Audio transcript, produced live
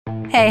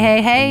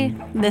Hey.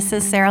 This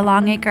is Sarah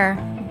Longacre,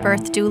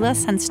 birth doula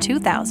since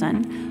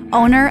 2000,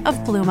 owner of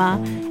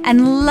Bluma,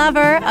 and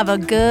lover of a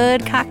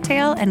good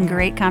cocktail and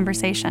great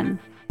conversation.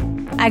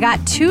 I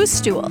got 2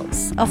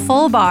 stools, a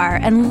full bar,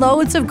 and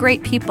loads of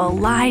great people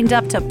lined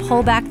up to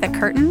pull back the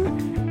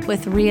curtain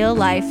with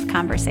real-life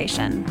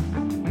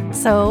conversation.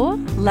 So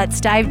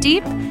let's dive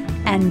deep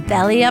and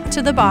belly up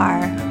to the bar.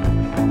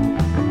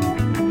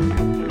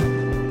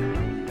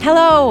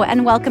 Hello,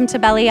 and welcome to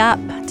Belly Up.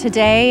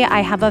 Today,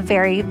 I have a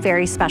very,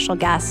 very special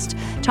guest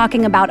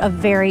talking about a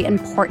very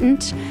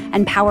important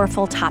and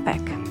powerful topic.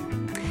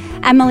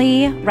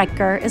 Emily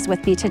Reitger is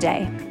with me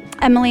today.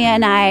 Emily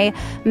and I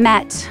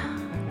met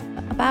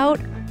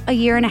about a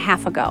year and a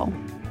half ago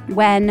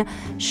when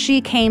she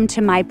came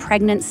to my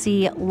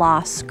pregnancy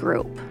loss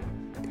group.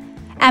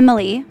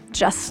 Emily,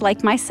 just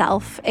like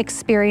myself,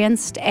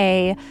 experienced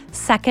a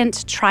second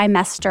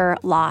trimester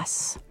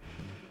loss.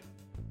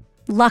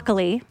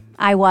 Luckily,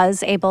 I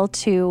was able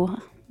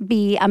to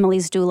be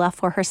Emily's doula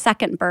for her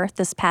second birth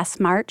this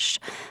past March,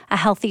 a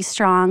healthy,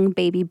 strong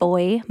baby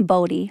boy,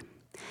 Bodhi.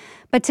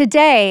 But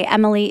today,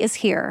 Emily is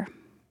here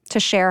to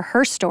share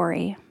her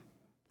story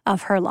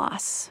of her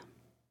loss.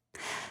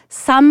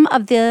 Some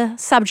of the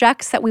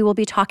subjects that we will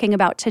be talking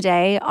about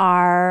today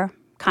are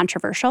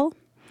controversial.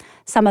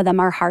 Some of them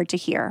are hard to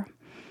hear.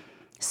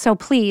 So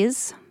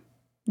please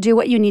do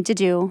what you need to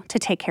do to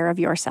take care of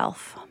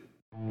yourself.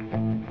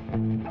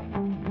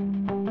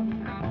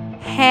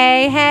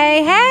 Hey,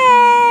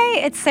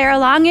 it's Sarah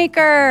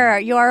Longacre,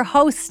 your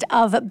host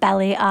of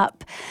Belly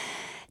Up.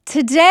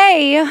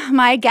 Today,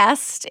 my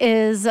guest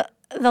is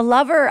the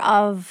lover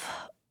of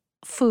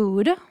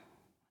food,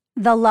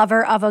 the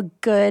lover of a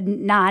good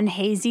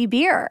non-hazy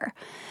beer.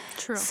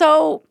 True.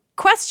 So,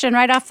 question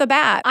right off the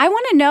bat. I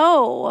want to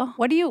know,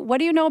 what do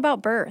you know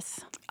about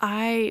birth?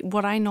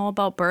 What I know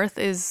about birth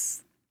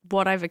is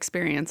what I've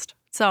experienced.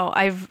 So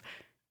I've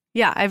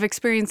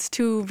experienced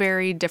 2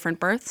 very different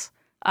births.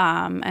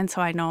 And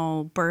so I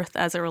know birth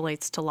as it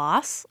relates to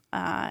loss,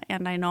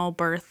 and I know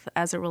birth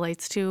as it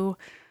relates to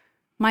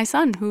my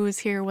son, who is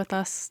here with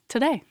us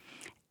today.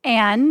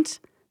 And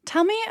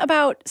tell me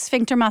about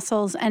sphincter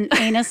muscles and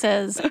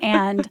anuses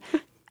and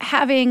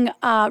having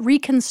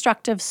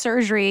reconstructive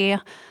surgery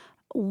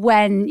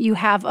when you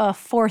have a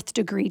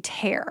 4th-degree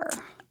tear.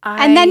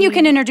 And then you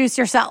can introduce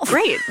yourself.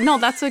 Great. No,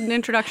 that's an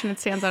introduction. It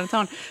stands on its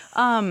own.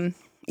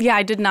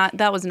 I did not.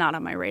 That was not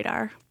on my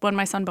radar when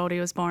my son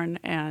Bodhi was born,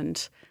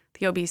 and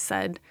the OB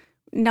said,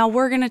 now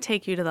we're going to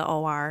take you to the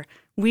OR.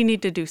 We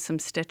need to do some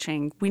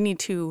stitching. We need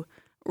to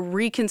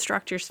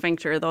reconstruct your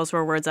sphincter. Those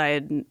were words I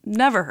had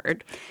never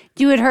heard.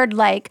 You had heard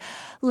like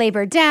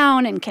labor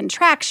down and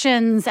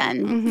contractions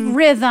and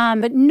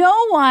rhythm, but no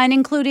one,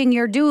 including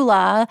your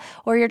doula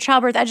or your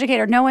childbirth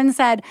educator, no one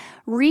said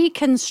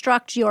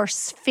reconstruct your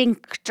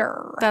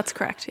sphincter. That's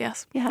correct.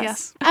 Yes.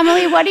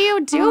 Emily, what do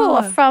you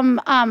do from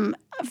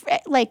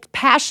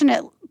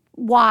passionate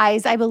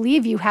wise? I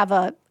believe you have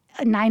a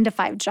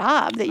 9-to-5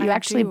 job that you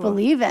actually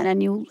believe in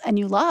and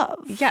you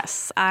love.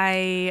 Yes,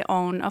 I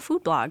own a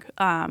food blog.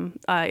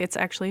 It's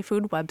actually a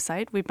food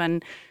website. We've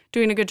been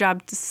doing a good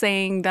job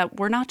saying that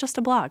we're not just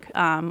a blog.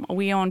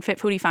 We own Fit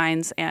Foodie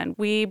Finds, and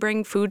we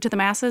bring food to the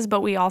masses,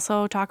 but we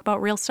also talk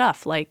about real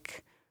stuff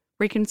like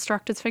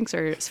reconstructed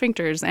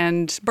sphincters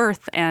and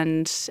birth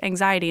and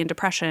anxiety and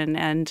depression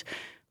and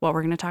what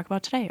we're going to talk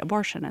about today,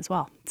 abortion as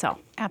well. So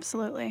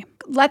absolutely.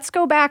 Let's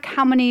go back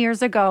how many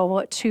years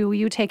ago to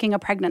you taking a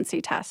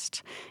pregnancy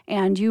test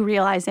and you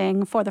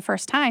realizing for the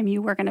first time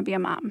you were going to be a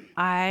mom?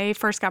 I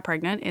first got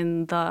pregnant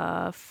in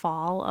the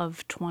fall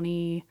of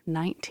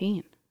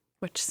 2019,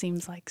 which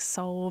seems like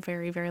so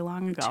very, very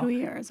long ago. 2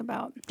 years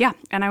about. Yeah,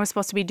 and I was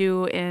supposed to be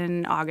due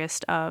in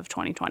August of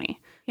 2020.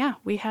 Yeah,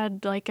 we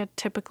had like a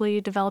typically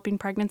developing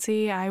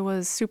pregnancy. I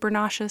was super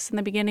nauseous in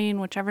the beginning,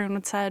 which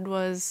everyone said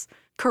was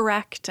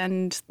correct.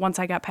 And once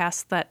I got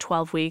past that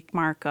 12-week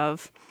mark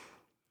of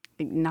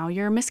now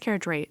your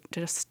miscarriage rate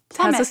just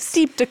has a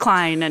steep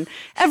decline and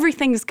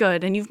everything's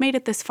good and you've made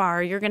it this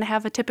far, you're going to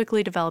have a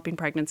typically developing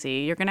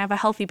pregnancy. You're going to have a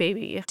healthy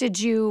baby. Did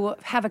you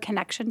have a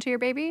connection to your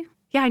baby?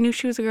 Yeah, I knew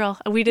she was a girl.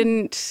 We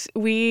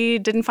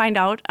didn't find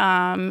out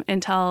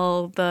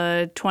until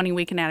the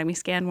 20-week anatomy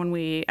scan when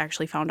we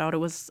actually found out it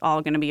was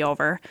all going to be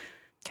over.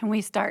 Can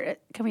we start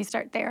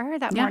there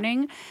that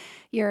morning?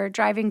 You're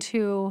driving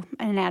to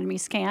an anatomy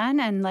scan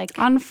and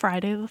on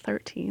Friday the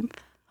 13th.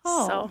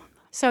 Oh.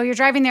 So you're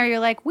driving there, you're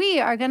like, we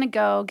are going to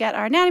go get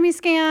our anatomy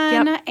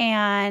scan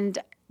and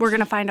we're going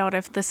to find out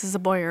if this is a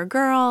boy or a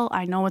girl.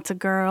 I know it's a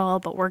girl,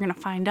 but we're going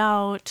to find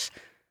out.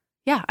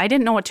 Yeah, I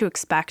didn't know what to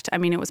expect. I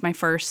mean, it was my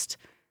first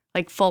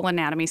full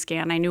anatomy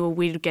scan. I knew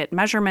we'd get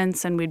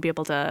measurements and we'd be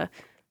able to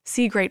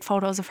see great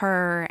photos of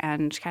her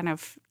and kind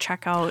of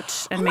check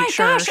out and make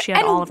sure she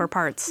had all of her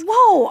parts.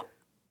 Whoa.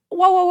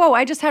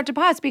 I just have to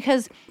pause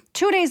because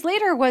 2 days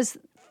later was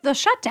the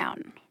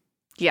shutdown.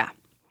 Yeah.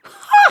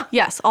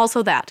 Yes,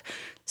 also that.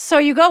 So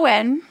you go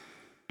in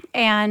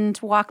and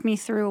walk me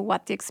through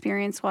what the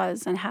experience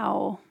was and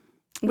how.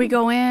 We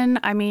go in,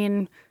 I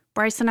mean,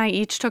 Bryce and I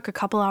each took a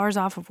couple hours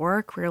off of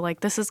work. We were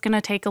like, this is going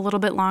to take a little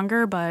bit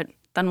longer, but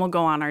then we'll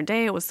go on our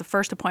day. It was the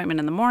first appointment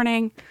in the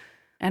morning,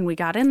 and we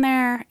got in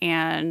there,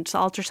 and the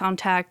ultrasound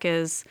tech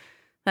is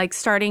like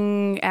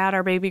starting at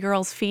our baby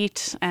girl's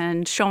feet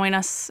and showing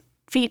us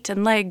feet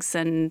and legs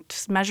and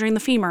measuring the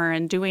femur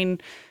and doing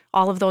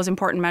all of those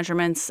important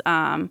measurements,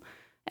 and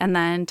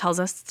then tells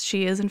us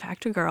she is, in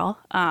fact, a girl.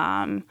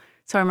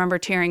 So I remember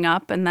tearing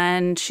up, and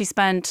then she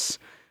spent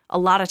a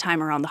lot of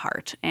time around the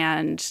heart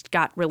and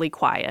got really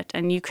quiet,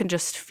 and you can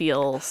just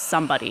feel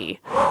somebody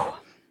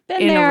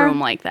in a room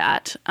like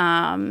that.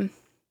 And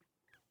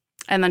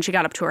then she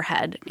got up to her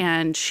head,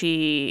 and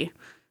she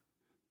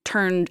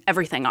turned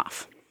everything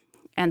off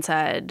and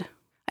said,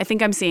 I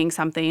think I'm seeing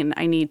something.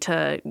 I need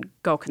to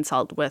go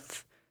consult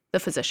with the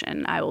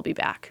physician. I will be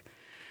back.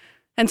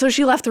 And so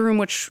she left the room,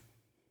 which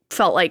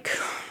felt like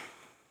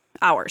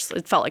hours.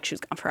 It felt like she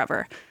was gone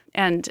forever.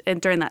 And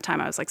during that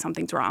time, I was like,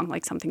 something's wrong.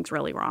 Like, something's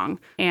really wrong.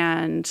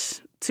 And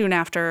soon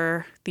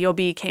after, the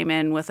OB came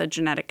in with a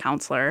genetic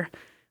counselor,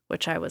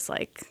 which I was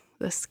like,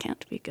 this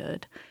can't be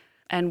good.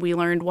 And we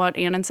learned what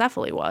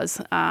anencephaly was.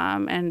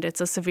 And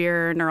it's a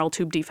severe neural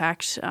tube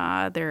defect.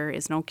 There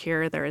is no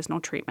cure. There is no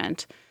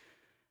treatment.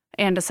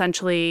 And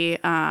essentially,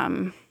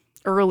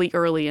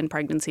 early in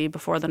pregnancy,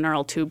 before the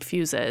neural tube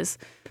fuses,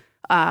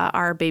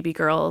 our baby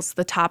girl's,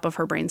 the top of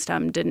her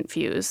brainstem didn't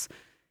fuse.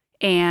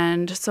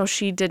 And so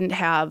she didn't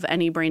have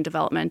any brain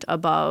development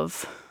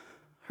above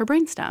her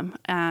brainstem.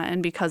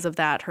 And because of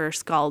that, her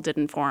skull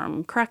didn't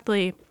form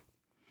correctly.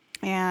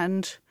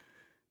 And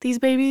these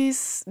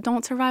babies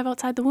don't survive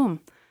outside the womb.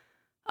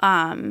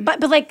 But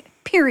like,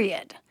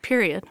 period.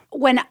 Period.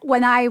 When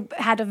I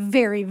had a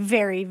very,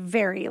 very,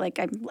 very, like,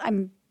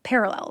 I'm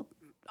parallel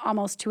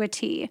almost to a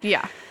T.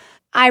 Yeah.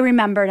 I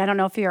remembered, I don't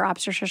know if your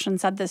obstetrician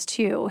said this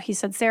too. He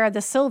said, Sarah,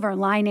 the silver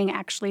lining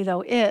actually,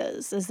 though,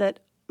 is that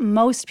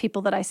most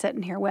people that I sit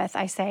in here with,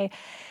 I say,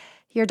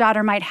 your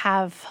daughter might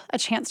have a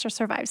chance to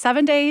survive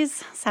 7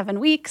 days, 7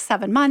 weeks,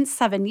 7 months,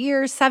 7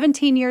 years,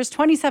 17 years,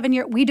 27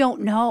 years. We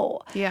don't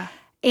know. Yeah.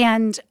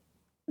 And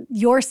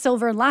your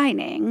silver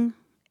lining,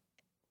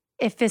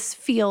 if this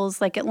feels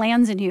like it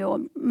lands in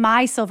you,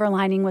 my silver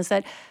lining was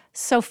that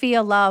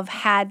Sophia Love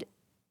had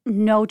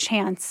no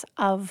chance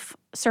of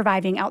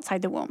surviving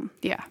outside the womb.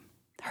 Yeah.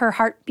 Her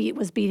heartbeat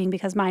was beating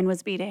because mine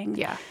was beating.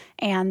 Yeah.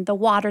 And the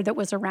water that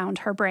was around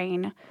her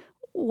brain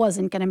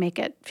wasn't going to make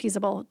it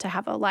feasible to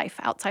have a life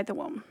outside the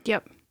womb.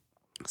 Yep.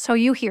 So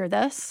you hear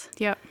this.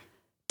 Yep.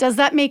 Did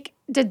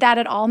that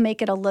at all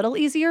make it a little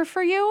easier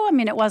for you? I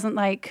mean, it wasn't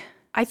like...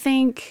 I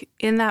think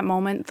in that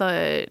moment,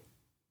 the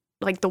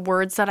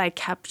words that I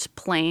kept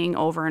playing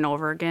over and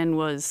over again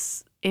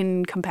was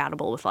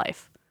incompatible with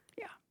life.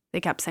 Yeah. They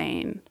kept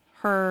saying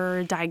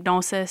her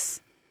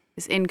diagnosis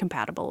is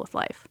incompatible with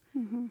life.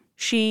 Mm-hmm.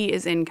 She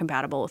is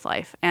incompatible with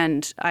life.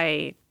 And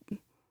I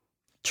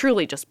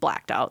truly just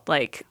blacked out,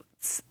 like,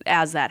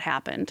 as that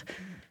happened.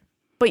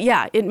 But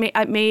yeah, it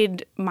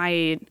made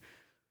my,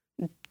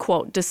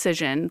 quote,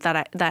 decision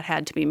that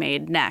had to be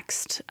made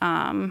next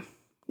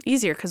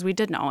easier, because we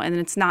did know. And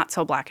it's not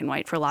so black and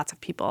white for lots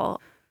of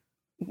people.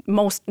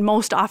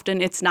 Most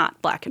often it's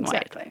not black and white.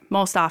 Exactly.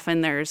 Most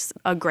often there's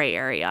a gray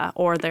area,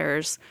 or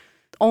there's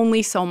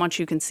only so much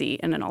you can see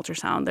in an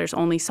ultrasound. There's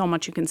only so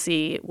much you can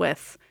see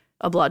with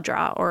a blood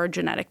draw or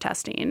genetic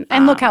testing.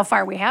 And look how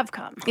far we have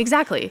come.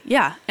 Exactly,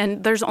 yeah.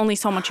 And there's only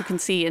so much you can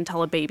see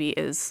until a baby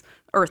is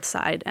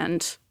earthside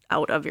and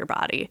out of your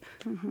body.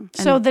 Mm-hmm.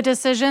 So the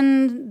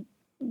decision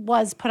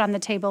was put on the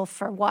table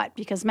for what?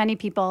 Because many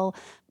people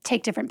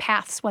take different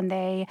paths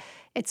when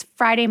it's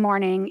Friday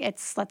morning,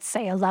 it's, let's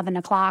say, 11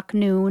 o'clock,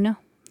 noon,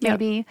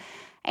 maybe, yep.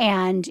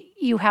 And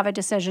you have a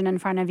decision in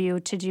front of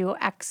you to do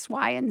X,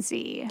 Y, and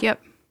Z.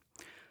 Yep.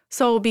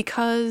 So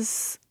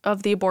because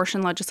of the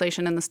abortion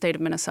legislation in the state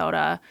of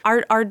Minnesota,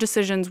 our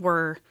decisions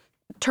were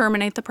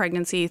terminate the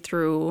pregnancy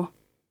through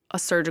a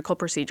surgical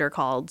procedure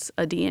called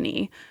a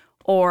D&E,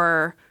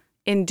 or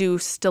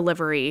induce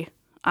delivery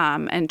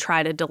and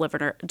try to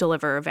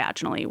deliver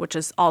vaginally, which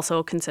is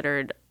also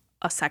considered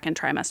a second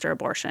trimester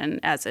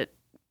abortion, as it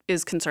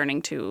is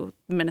concerning to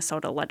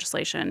Minnesota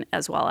legislation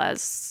as well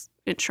as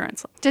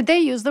insurance. Did they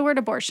use the word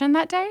abortion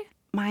that day?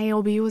 My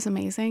OB was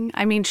amazing.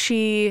 I mean,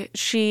 she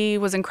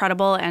was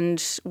incredible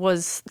and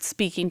was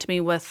speaking to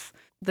me with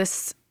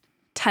this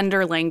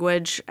tender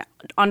language,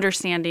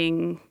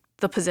 understanding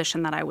the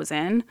position that I was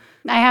in.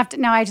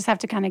 I just have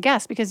to kind of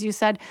guess, because you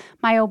said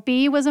my OB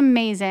was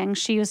amazing.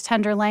 She used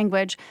tender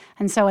language.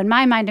 And so in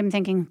my mind, I'm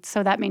thinking,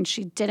 so that means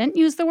she didn't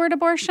use the word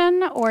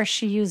abortion, or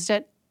she used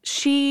it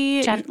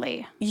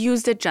gently?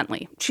 Used it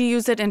gently. She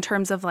used it in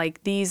terms of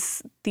like,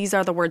 these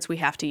are the words we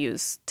have to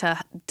use to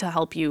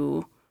help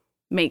you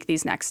make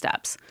these next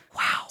steps.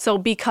 Wow. So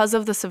because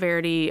of the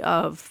severity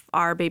of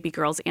our baby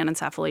girl's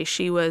anencephaly,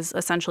 she was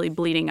essentially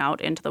bleeding out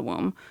into the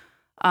womb.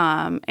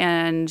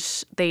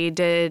 And they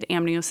did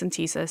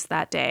amniocentesis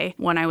that day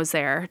when I was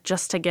there,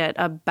 just to get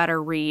a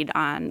better read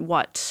on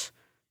what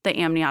the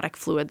amniotic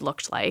fluid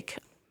looked like.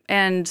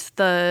 And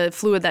the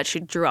fluid that she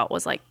drew out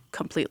was like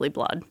completely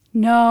blood.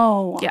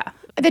 No. Yeah.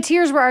 The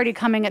tears were already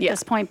coming at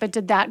this point, but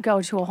did that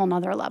go to a whole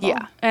nother level?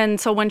 Yeah. And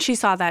so when she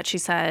saw that, she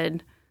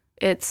said,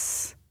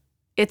 it's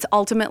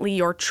ultimately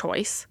your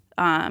choice,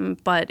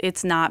 but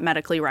it's not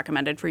medically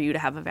recommended for you to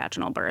have a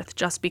vaginal birth,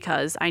 just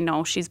because I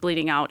know she's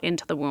bleeding out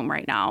into the womb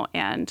right now,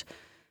 and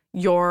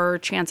your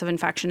chance of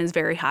infection is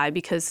very high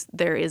because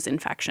there is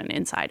infection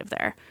inside of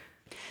there.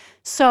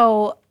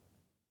 So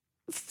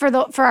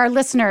for our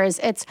listeners,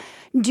 it's,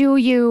 do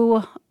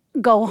you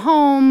go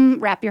home,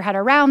 wrap your head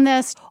around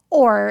this,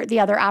 or the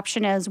other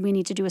option is we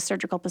need to do a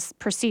surgical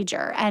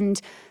procedure? And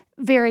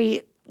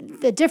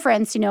the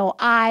difference,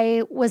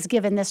 I was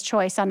given this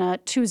choice on a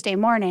Tuesday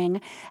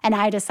morning, and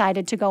I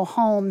decided to go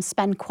home,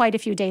 spend quite a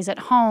few days at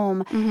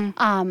home.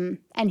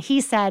 And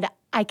he said,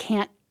 I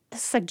can't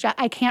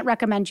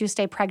recommend you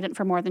stay pregnant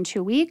for more than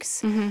 2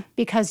 weeks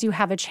because you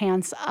have a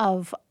chance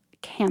of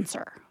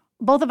cancer.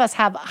 Both of us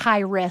have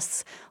high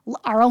risks,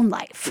 our own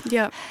life.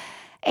 Yeah.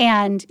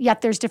 And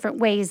yet there's different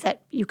ways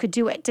that you could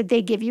do it. Did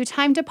they give you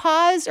time to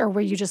pause, or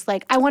were you just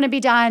like, I want to be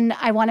done,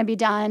 I want to be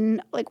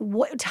done? Like,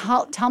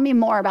 tell me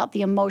more about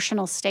the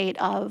emotional state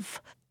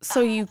of... So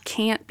you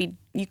can't be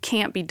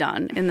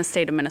done in the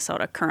state of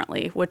Minnesota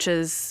currently, which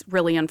is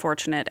really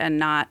unfortunate and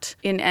not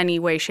in any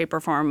way, shape, or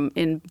form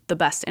in the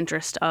best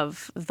interest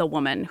of the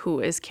woman who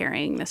is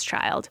carrying this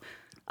child.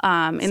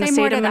 In the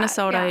state of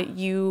Minnesota,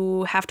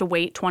 you have to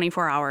wait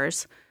 24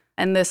 hours.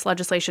 And this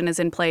legislation is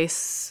in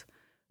place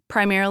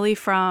primarily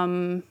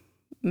from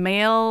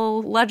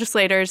male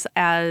legislators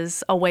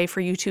as a way for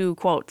you to,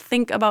 quote,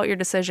 think about your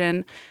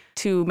decision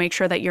to make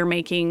sure that you're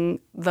making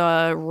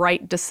the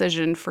right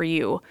decision for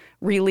you,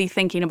 really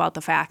thinking about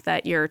the fact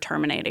that you're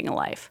terminating a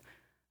life.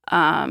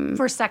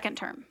 For second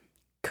term.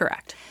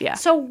 Correct, yeah.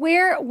 So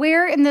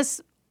where in this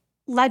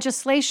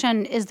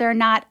legislation is there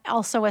not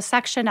also a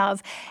section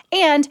of,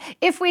 and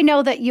if we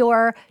know that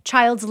your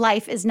child's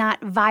life is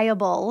not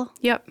viable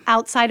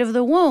outside of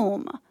the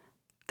womb?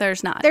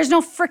 There's not. There's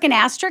no freaking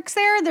asterisk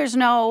there? There's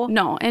no...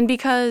 No, and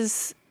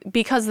because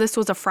this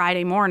was a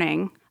Friday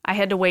morning, I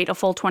had to wait a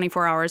full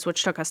 24 hours,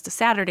 which took us to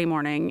Saturday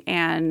morning,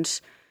 and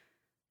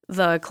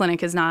the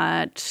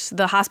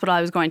hospital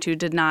I was going to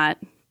did not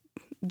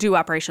do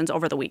operations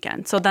over the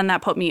weekend. So then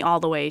that put me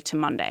all the way to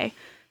Monday,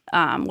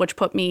 which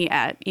put me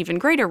at even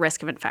greater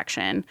risk of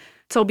infection.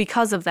 So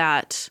because of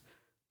that,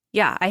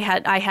 I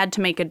had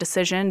to make a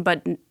decision,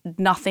 but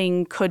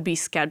nothing could be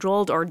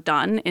scheduled or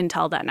done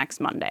until that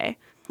next Monday.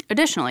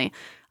 Additionally,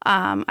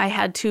 I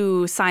had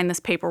to sign this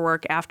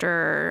paperwork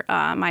after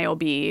my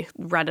OB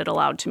read it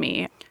aloud to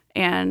me.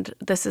 And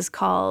this is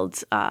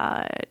called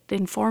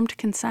informed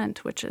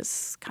consent, which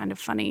is kind of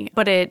funny.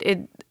 But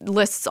it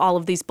lists all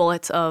of these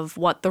bullets of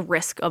what the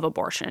risk of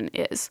abortion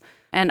is.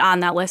 And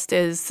on that list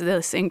is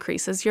this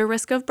increases your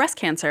risk of breast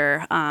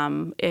cancer.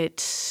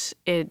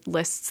 It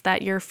lists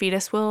that your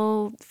fetus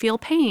will feel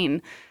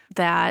pain,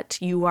 that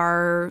you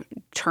are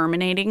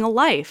terminating a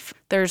life.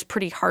 There's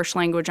pretty harsh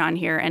language on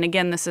here. And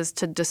again, this is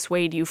to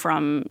dissuade you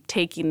from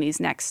taking these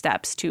next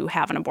steps to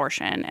have an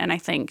abortion. And I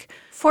think...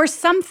 For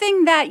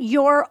something that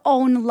your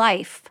own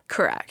life...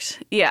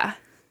 Correct. Yeah.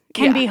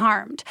 Can be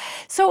harmed.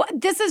 So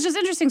this is just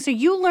interesting. So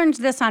you learned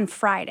this on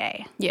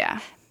Friday.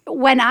 Yeah.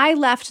 When I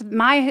left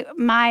my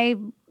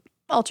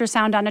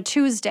ultrasound on a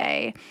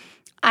Tuesday,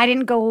 I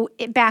didn't go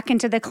back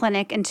into the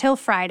clinic until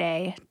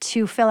Friday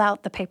to fill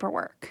out the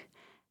paperwork.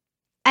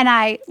 And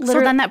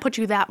So then that puts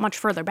you that much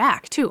further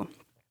back, too.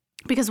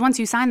 Because once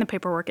you sign the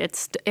paperwork,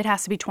 it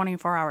has to be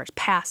 24 hours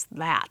past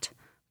that,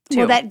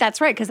 too. Well,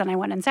 that's right, because then I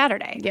went in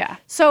Saturday. Yeah.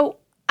 So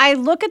I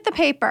look at the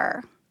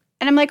paper,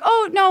 and I'm like,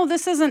 oh, no,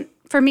 this isn't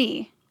for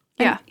me.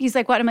 And he's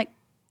like, what? I'm like,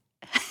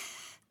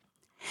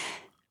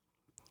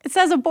 it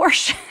says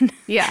abortion.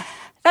 Yeah.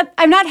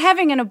 I'm not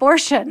having an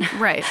abortion.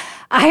 Right.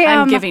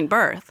 I'm giving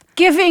birth.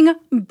 Giving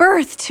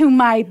birth to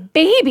my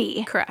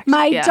baby. Correct.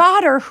 My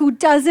daughter who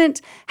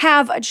doesn't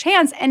have a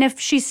chance. And if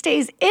she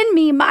stays in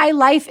me, my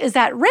life is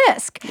at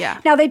risk.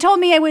 Yeah. Now, they told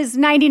me I was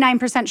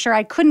 99% sure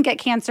I couldn't get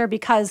cancer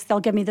because they'll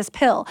give me this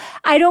pill.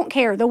 I don't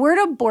care. The word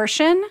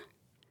abortion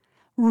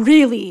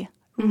really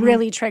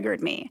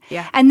triggered me.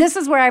 Yeah. And this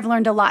is where I've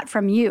learned a lot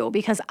from you,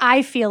 because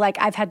I feel like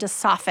I've had to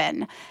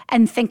soften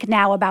and think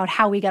now about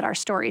how we get our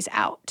stories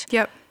out.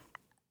 Yep.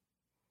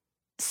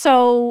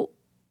 So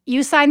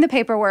you sign the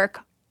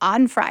paperwork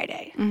on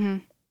Friday. Mm-hmm.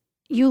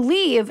 You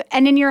leave,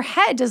 and in your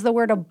head, does the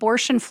word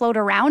abortion float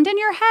around in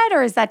your head,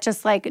 or is that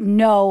just like,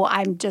 no,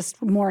 I'm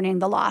just mourning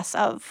the loss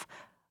of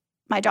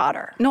my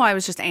daughter? No, I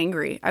was just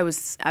angry. I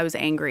was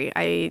angry.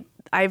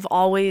 I've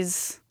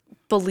always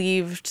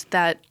believed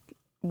that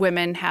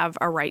women have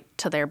a right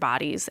to their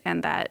bodies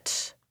and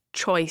that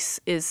choice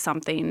is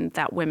something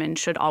that women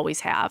should always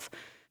have.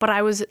 But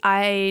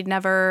I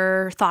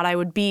never thought I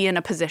would be in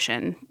a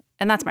position,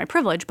 and that's my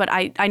privilege, but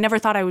I never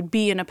thought I would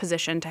be in a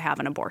position to have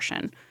an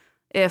abortion.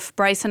 If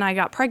Bryce and I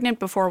got pregnant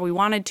before we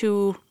wanted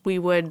to, we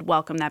would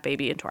welcome that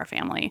baby into our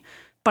family.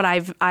 But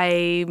I've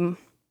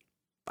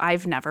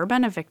never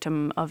been a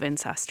victim of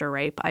incest or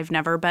rape. I've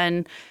never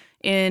been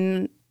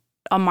in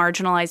a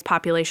marginalized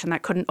population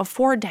that couldn't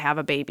afford to have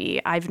a baby.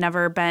 I've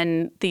never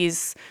been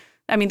there's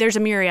a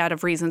myriad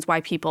of reasons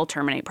why people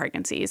terminate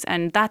pregnancies,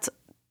 and that's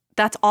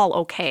all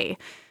okay.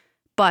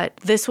 But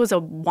this was a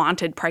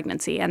wanted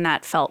pregnancy, and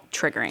that felt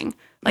triggering.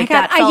 Like,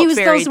 that felt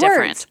very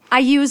different. I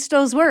used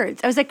those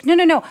words. I was like,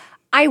 no.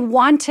 I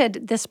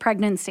wanted this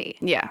pregnancy.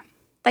 Yeah.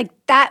 Like,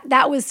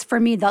 that was, for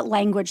me, the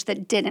language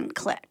that didn't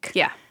click.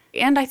 Yeah.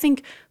 And I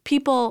think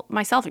people,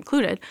 myself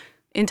included,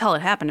 until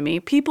it happened to me,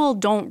 people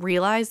don't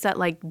realize that,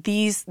 like,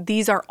 these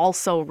are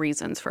also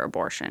reasons for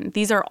abortion.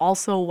 These are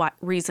also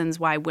reasons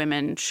why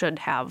women should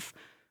have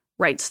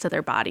rights to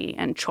their body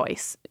and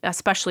choice,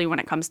 especially when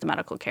it comes to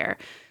medical care.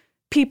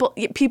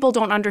 People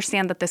don't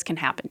understand that this can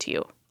happen to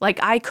you.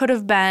 Like, I could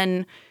have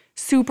been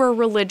super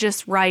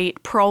religious,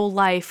 right,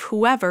 pro-life,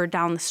 whoever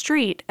down the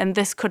street, and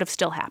this could have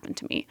still happened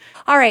to me.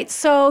 All right,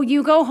 so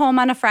you go home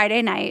on a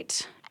Friday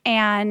night,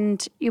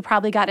 and you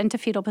probably got into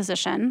fetal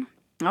position.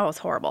 Oh, it's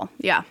horrible.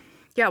 Yeah.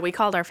 Yeah, we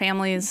called our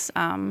families.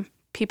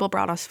 People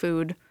brought us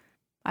food.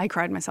 I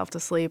cried myself to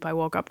sleep. I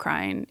woke up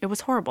crying. It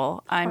was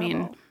horrible. I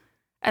mean,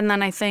 and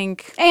then I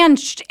think... And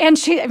she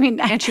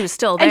was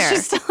still there. And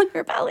she's still in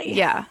your belly.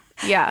 Yeah.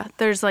 Yeah.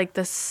 There's like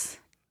this...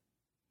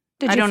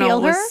 Did you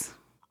feel her?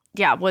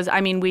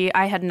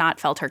 I had not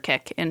felt her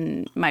kick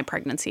in my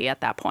pregnancy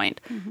at that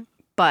point. Mm-hmm.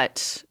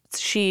 But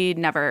she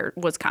never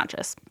was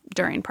conscious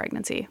during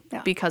pregnancy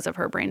because of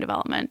her brain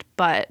development.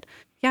 But...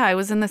 yeah, I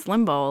was in this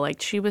limbo.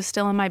 Like, she was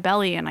still in my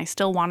belly, and I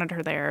still wanted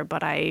her there,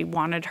 but I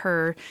wanted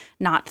her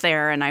not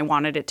there, and I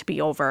wanted it to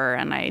be over,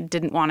 and I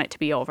didn't want it to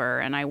be over,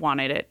 and I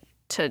wanted it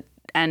to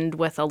end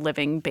with a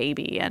living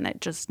baby, and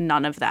it just,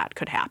 none of that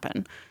could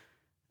happen.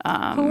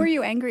 Who were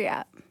you angry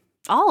at?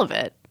 All of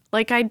it.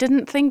 Like, I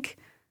didn't think...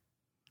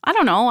 I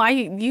don't know.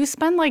 You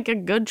spend like a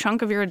good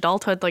chunk of your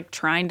adulthood like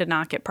trying to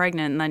not get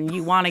pregnant, and then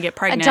you want to get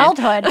pregnant.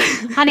 Adulthood?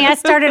 Honey, I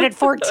started at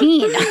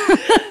 14.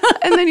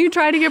 And then you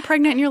try to get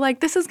pregnant, and you're like,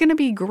 this is going to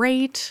be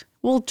great.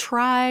 We'll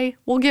try.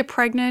 We'll get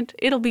pregnant.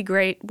 It'll be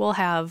great. We'll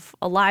have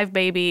a live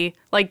baby.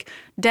 Like,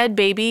 dead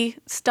baby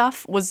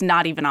stuff was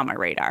not even on my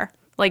radar.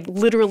 Like,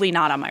 literally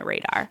not on my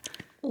radar.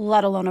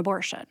 Let alone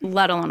abortion.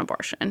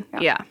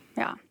 Yeah.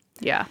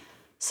 Yeah.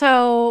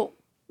 So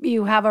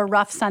you have a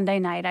rough Sunday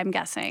night, I'm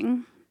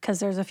guessing. Because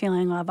there's a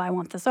feeling of, I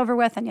want this over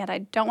with, and yet I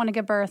don't want to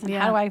give birth, and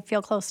how do I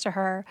feel close to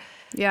her?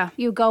 Yeah.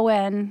 You go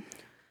in.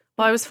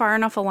 Well, I was far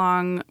enough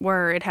along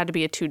where it had to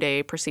be a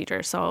 2-day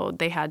procedure, so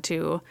they had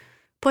to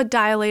put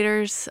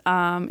dilators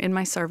in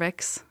my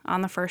cervix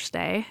on the first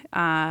day,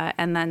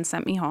 and then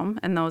sent me home,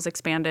 and those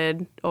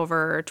expanded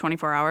over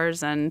 24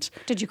 hours. And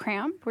did you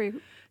cramp?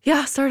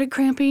 Yeah, started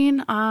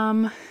cramping.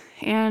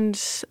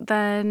 And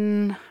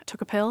then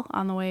took a pill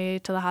on the way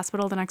to the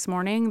hospital the next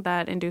morning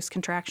that induced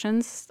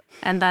contractions.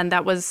 And then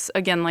that was,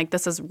 again, like,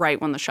 this is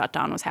right when the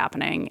shutdown was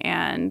happening.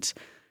 And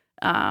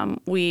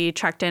we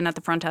checked in at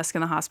the front desk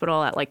in the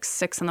hospital at like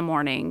 6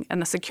 a.m,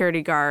 and the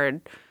security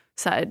guard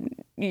said,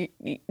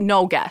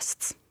 no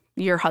guests.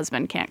 Your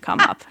husband can't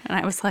come up. And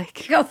I was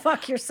like, go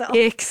fuck yourself.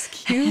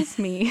 Excuse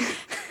me.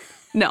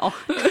 No.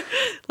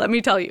 Let me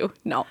tell you,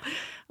 no.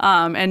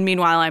 And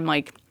meanwhile, I'm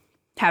like,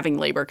 having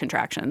labor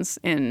contractions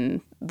in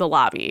the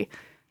lobby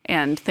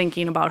and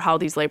thinking about how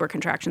these labor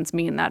contractions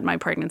mean that my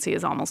pregnancy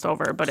is almost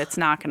over, but it's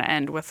not going to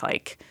end with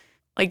like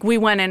we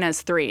went in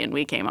as 3 and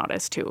we came out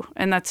as 2.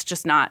 And that's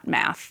just not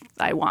math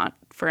I want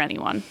for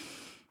anyone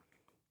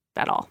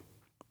at all.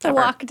 The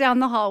walk down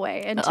the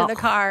hallway into the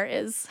car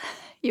is,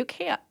 you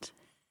can't.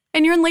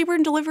 And you're in labor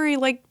and delivery,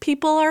 like,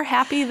 people are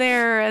happy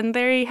there and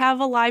they have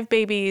alive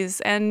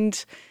babies.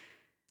 And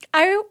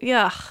I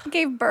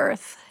gave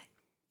birth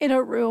in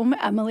a room,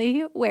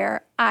 Emily,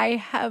 where I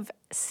have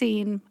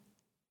seen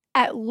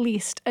at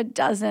least 2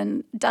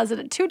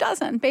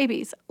 dozen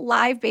babies,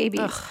 live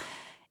babies,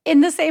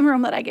 in the same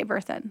room that I gave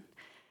birth in.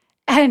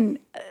 And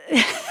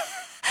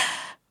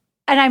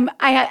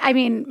I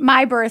mean,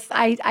 my birth,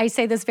 I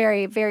say this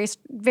very, very,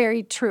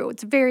 very true.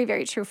 It's very,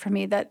 very true for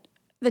me that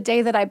the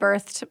day that I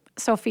birthed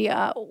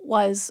Sophia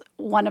was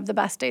one of the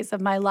best days of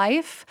my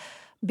life,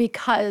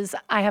 because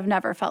I have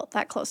never felt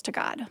that close to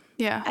God.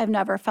 Yeah. I've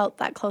never felt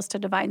that close to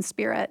divine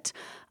spirit.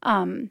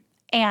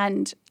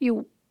 And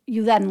you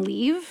then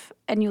leave,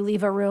 and you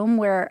leave a room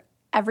where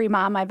every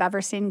mom I've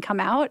ever seen come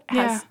out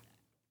has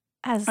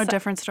a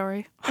different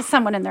story. Has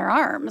someone in their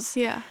arms.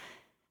 Yeah.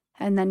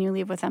 And then you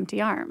leave with empty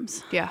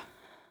arms. Yeah.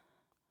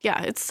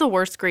 Yeah, it's the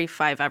worst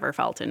grief I've ever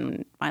felt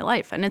in my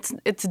life. And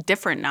it's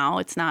different now.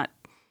 It's not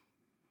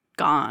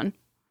gone,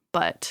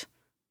 but...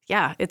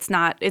 yeah, it's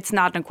not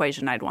an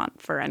equation I'd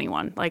want for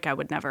anyone. Like, I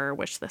would never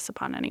wish this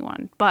upon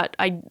anyone. But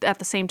at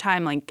the same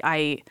time, like,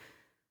 I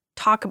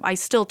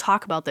still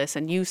talk about this,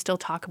 and you still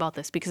talk about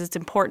this, because it's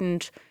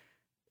important.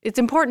 It's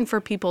important for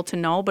people to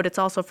know, but it's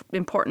also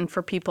important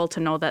for people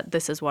to know that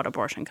this is what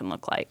abortion can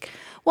look like.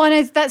 Well,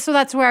 and that's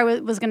where I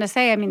was going to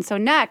say. I mean, so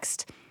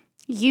next,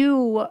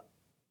 you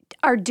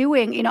are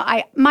doing.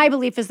 My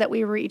belief is that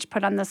we were each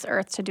put on this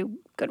earth to do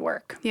good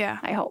work. Yeah,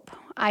 I hope.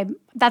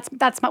 That's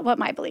what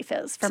my belief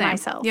is for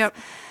myself. Yep.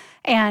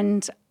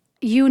 And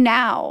you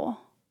now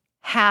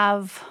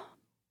have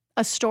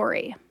a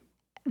story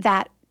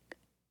that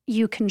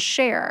you can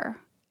share,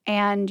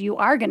 and you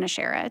are going to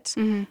share it,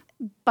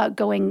 but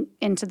going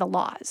into the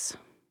laws.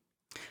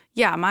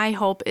 Yeah, my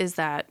hope is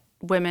that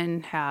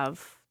women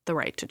have the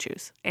right to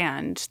choose,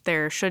 and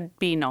there should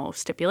be no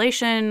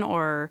stipulation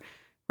or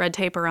red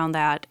tape around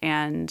that,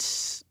 and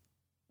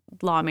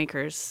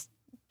lawmakers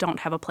don't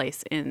have a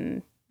place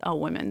in a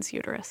woman's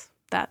uterus.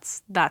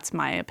 That's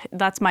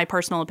my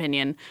personal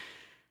opinion,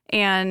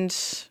 and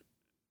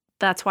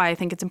that's why I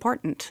think it's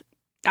important.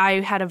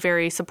 I had a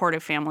very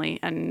supportive family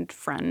and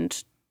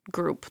friend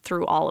group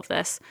through all of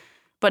this,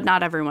 but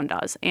not everyone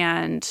does.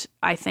 And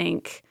I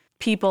think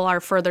people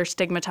are further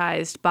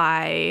stigmatized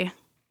by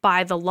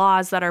the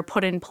laws that are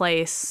put in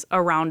place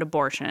around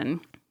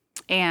abortion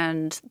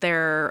and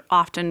their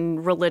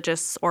often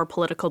religious or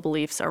political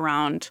beliefs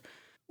around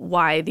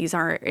why these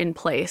are in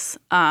place.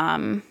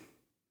 And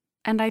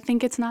I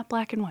think it's not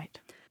black and white.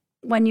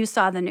 When you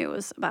saw the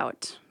news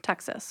about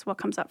Texas, what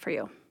comes up for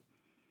you?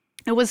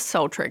 It was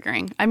so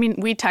triggering. I mean,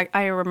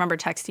 I remember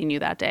texting you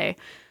that day.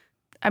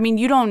 I mean,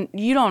 you don't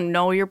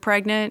know you're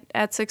pregnant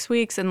at 6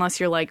 weeks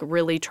unless you're like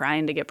really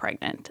trying to get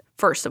pregnant,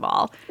 first of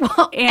all.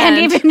 Well, and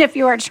even if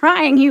you are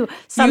trying, you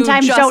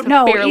sometimes don't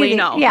know. Barely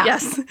know. Yeah.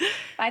 Yes.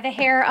 By the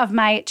hair of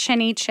my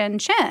chinny chin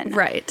chin.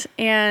 Right.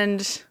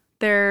 And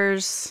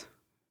there's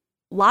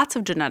lots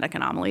of genetic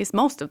anomalies,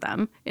 most of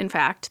them, in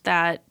fact,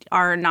 that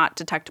are not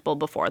detectable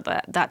before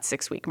that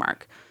 6 week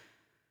mark.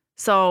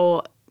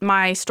 So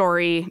my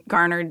story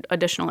garnered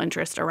additional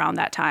interest around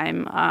that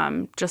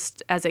time,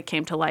 just as it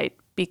came to light,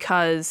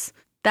 because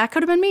that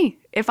could have been me.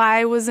 If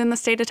I was in the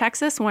state of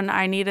Texas when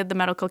I needed the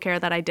medical care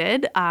that I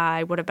did,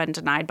 I would have been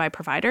denied by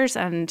providers,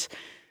 and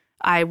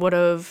I would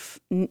have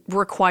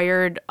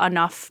required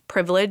enough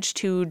privilege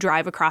to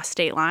drive across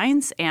state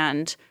lines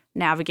and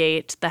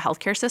navigate the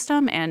healthcare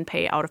system and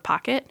pay out of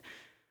pocket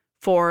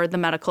for the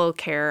medical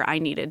care I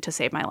needed to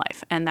save my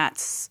life. And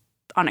that's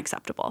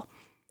unacceptable.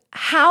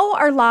 How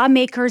are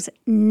lawmakers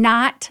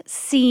not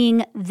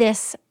seeing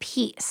this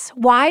piece?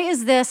 Why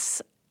is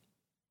this?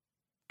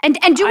 And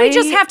do we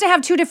just have to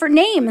have two different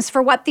names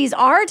for what these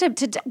are to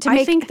make?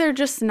 I think they're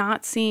just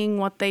not seeing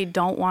what they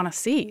don't want to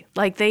see.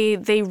 Like they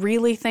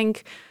really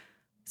think.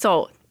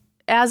 So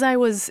as I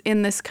was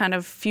in this kind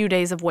of few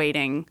days of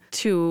waiting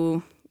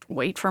to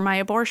wait for my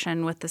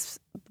abortion with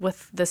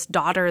this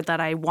daughter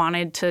that I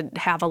wanted to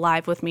have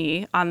alive with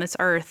me on this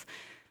earth,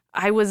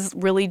 I was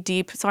really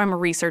deep. So I'm a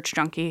research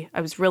junkie.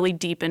 I was really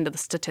deep into the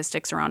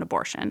statistics around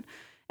abortion.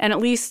 And at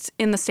least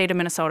in the state of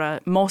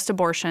Minnesota, most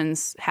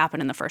abortions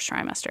happen in the first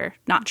trimester.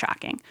 Not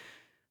shocking.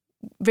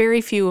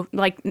 Very few,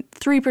 like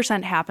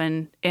 3%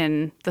 happen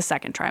in the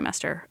second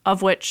trimester,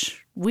 of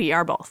which we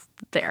are both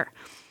there.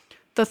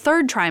 The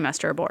third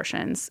trimester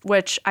abortions,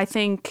 which I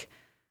think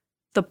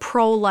the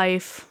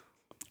pro-life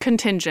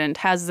contingent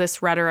has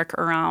this rhetoric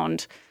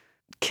around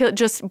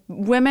just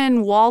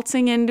women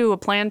waltzing into a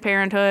Planned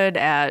Parenthood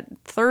at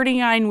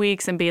 39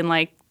 weeks and being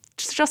like,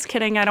 just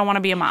kidding, I don't want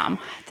to be a mom.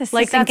 This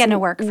isn't going to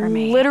work for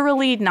me.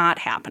 Literally not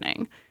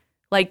happening.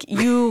 Like,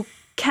 you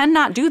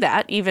cannot do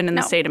that even in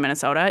the state of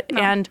Minnesota.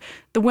 No. And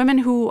the women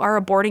who are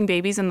aborting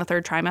babies in the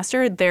third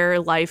trimester, their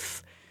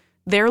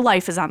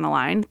life is on the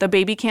line. The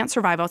baby can't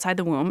survive outside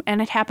the womb,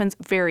 and it happens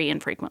very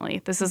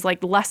infrequently. This is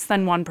like less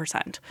than 1%.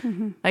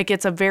 Mm-hmm. Like,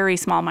 it's a very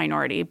small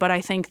minority. But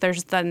I think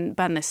there's then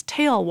been this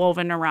tale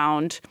woven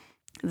around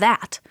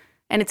that.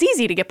 And it's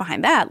easy to get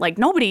behind that. Like,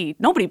 nobody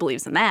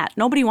believes in that.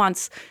 Nobody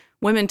wants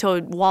women to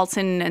waltz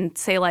in and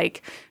say,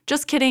 like,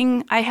 just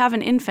kidding, I have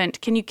an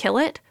infant, can you kill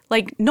it?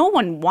 Like, no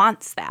one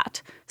wants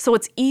that. So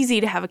it's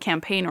easy to have a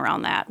campaign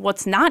around that.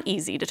 What's not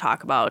easy to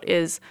talk about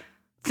is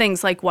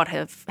things like what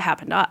have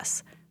happened to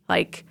us.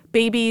 Like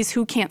babies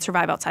who can't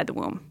survive outside the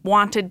womb,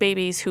 wanted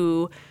babies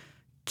who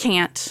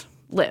can't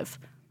live,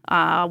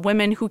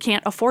 women who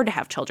can't afford to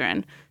have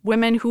children,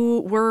 women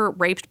who were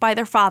raped by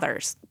their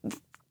fathers,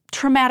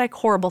 traumatic,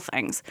 horrible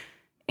things.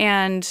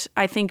 And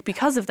I think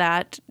because of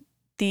that,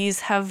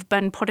 these have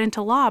been put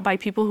into law by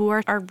people who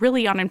are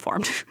really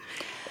uninformed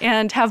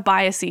and have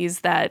biases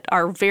that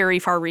are very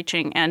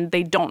far-reaching, and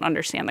they don't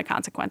understand the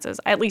consequences.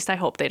 At least I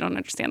hope they don't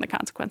understand the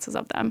consequences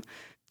of them.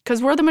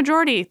 Because we're the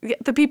majority.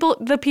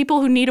 The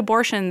people who need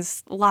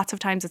abortions, lots of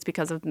times it's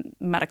because of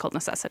medical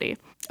necessity,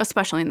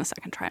 especially in the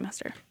second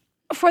trimester.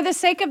 For the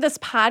sake of this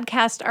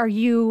podcast, are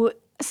you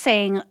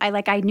saying,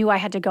 I knew I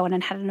had to go in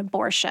and had an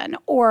abortion?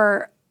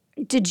 Or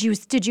did you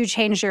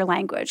change your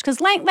language? Because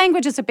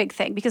language is a big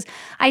thing, because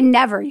I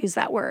never use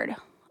that word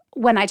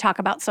when I talk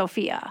about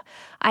Sophia.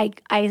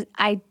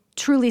 I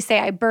truly say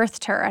I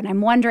birthed her, and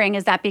I'm wondering,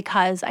 is that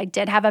because I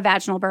did have a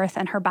vaginal birth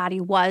and her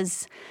body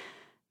was...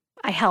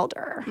 I held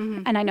her.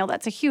 Mm-hmm. And I know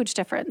that's a huge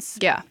difference,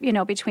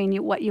 between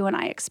what you and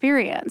I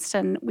experienced.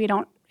 And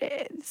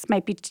this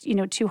might be,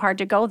 too hard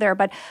to go there,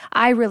 but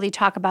I really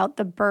talk about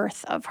the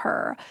birth of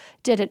her.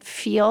 Did it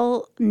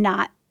feel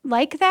not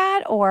like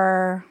that,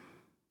 or?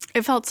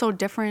 It felt so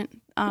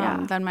different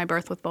than my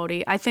birth with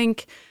Bodhi. I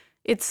think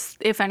it's,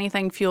 if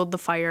anything, fueled the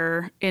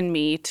fire in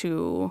me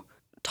to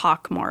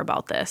talk more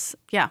about this.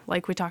 Yeah,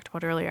 like we talked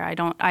about earlier,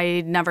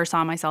 I never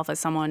saw myself as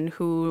someone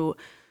who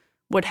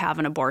would have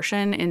an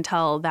abortion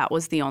until that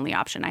was the only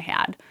option I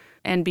had.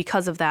 And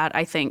because of that,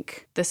 I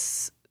think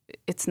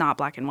it's not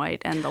black and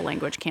white, and the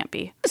language can't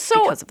be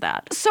because of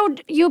that. So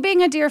you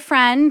being a dear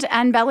friend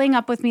and bellying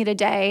up with me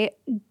today,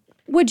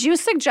 would you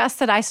suggest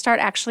that I start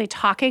actually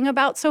talking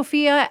about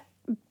Sophia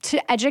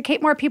to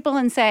educate more people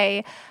and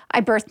say,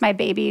 I birthed my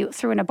baby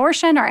through an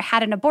abortion, or I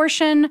had an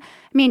abortion? I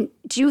mean,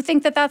 do you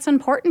think that that's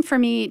important for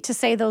me to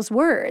say those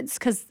words?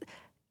 Because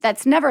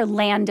that's never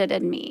landed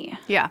in me.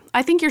 Yeah,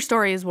 I think your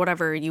story is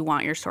whatever you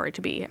want your story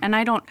to be. And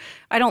I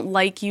don't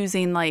like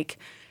using like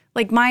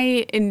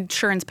my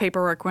insurance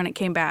paperwork when it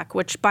came back,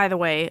 which, by the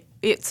way,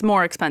 it's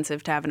more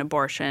expensive to have an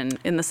abortion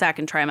in the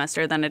second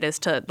trimester than it is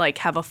to like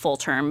have a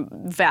full-term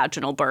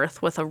vaginal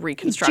birth with a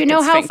reconstructed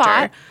sphincter. Do you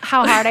know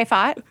how hard I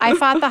fought? I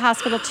fought the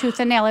hospital tooth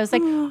and nail. I was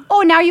like,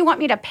 oh, now you want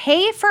me to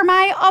pay for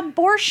my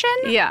abortion?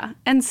 Yeah.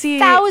 And see.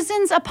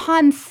 Thousands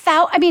upon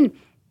thousands. I mean.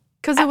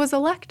 Because it was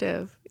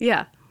elective.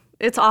 Yeah.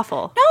 It's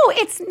awful. No,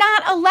 it's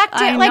not elective.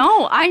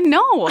 I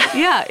know.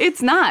 Yeah,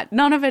 it's not.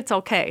 None of it's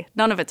okay.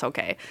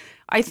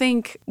 I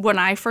think when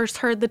I first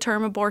heard the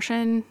term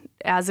abortion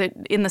as it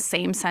in the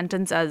same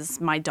sentence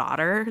as my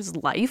daughter's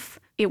life,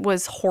 it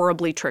was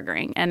horribly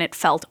triggering, and it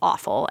felt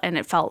awful, and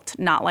it felt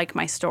not like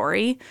my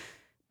story.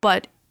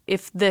 But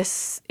if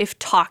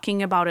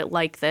talking about it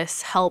like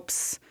this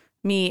helps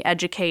me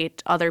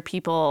educate other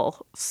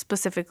people,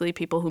 specifically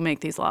people who make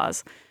these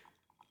laws,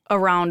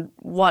 around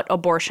what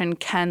abortion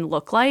can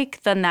look like,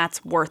 then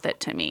that's worth it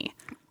to me.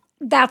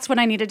 That's what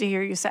I needed to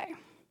hear you say.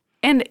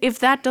 And if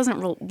that doesn't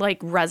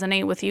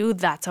resonate with you,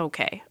 that's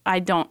okay.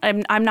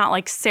 I'm not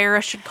like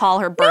Sarah should call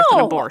her birth an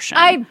abortion.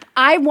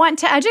 I want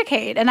to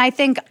educate, and I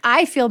think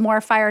I feel more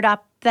fired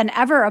up than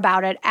ever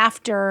about it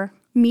after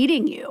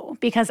meeting you,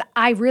 because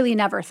I really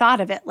never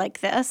thought of it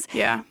like this.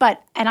 Yeah.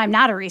 And I'm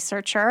not a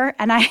researcher,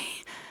 and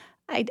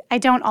I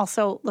don't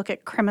also look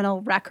at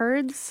criminal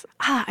records.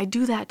 I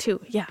do that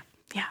too. Yeah,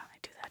 I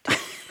do that too.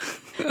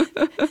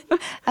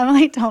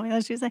 Emily told me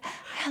that. She was like,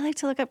 I like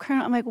to look up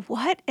criminal. I'm like,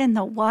 what in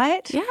the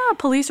what? Yeah,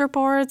 police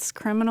reports,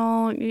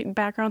 criminal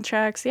background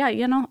checks. Yeah,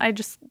 I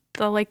just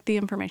like the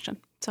information.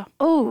 So,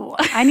 oh,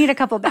 I need a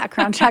couple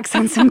background checks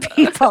on some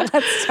people.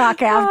 Let's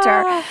talk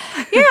after.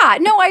 Yeah,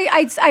 no,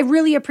 I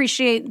really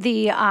appreciate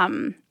the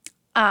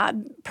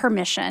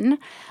permission,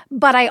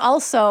 but I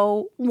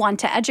also want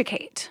to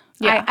educate.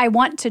 Yeah. I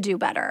want to do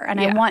better, and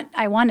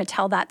I want to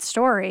tell that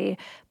story,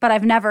 but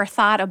I've never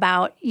thought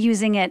about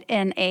using it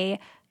in a,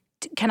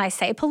 can I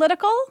say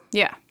political?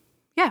 Yeah,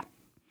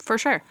 for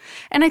sure.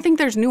 And I think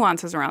there's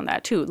nuances around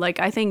that too. Like,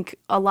 I think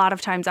a lot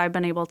of times I've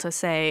been able to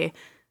say,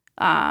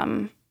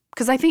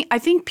 because I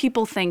think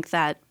people think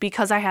that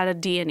because I had a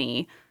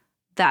D&E,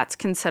 that's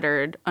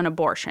considered an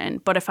abortion.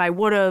 But if I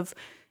would have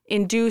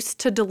induced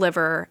to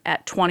deliver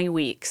at 20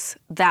 weeks,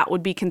 that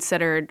would be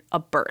considered a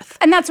birth.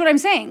 And that's what I'm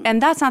saying.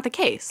 And that's not the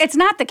case. It's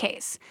not the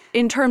case.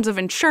 In terms of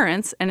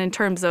insurance and in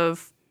terms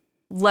of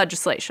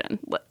legislation,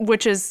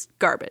 which is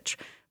garbage.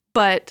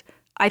 But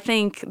I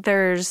think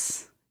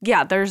there's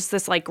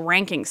this like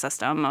ranking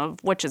system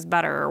of which is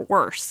better or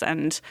worse.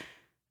 And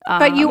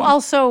but you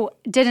also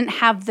didn't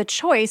have the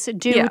choice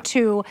due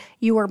to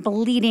you were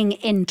bleeding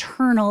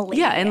internally.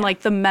 Yeah, and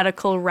like the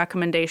medical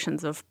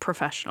recommendations of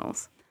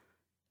professionals.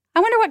 I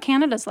wonder what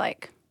Canada's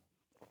like.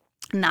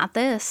 Not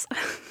this.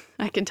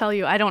 I can tell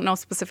you. I don't know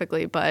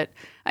specifically, but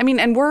I mean,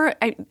 and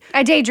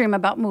I daydream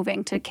about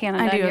moving to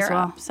Canada. I do Europe, as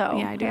well. So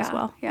yeah, I do as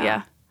well.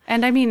 Yeah.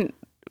 And I mean,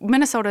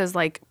 Minnesota is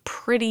like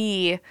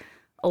pretty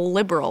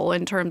liberal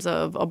in terms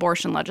of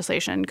abortion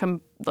legislation,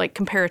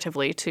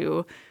 comparatively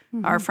to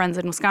our friends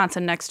in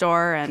Wisconsin next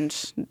door,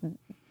 and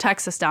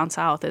Texas down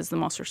south is the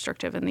most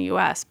restrictive in the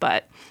U.S.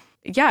 But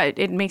yeah,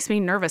 it makes me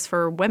nervous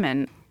for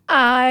women.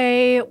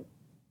 I'm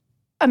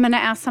going to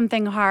ask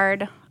something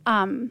hard.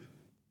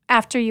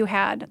 After you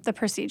had the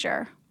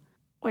procedure,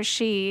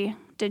 do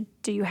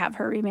you have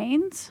her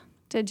remains?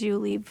 Did you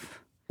leave?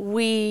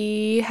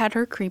 We had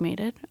her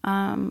cremated.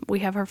 We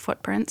have her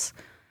footprints.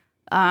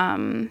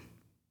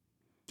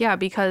 Yeah,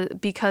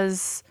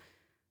 because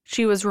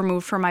she was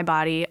removed from my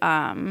body.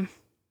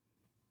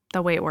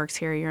 The way it works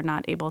here, you're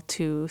not able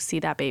to see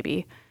that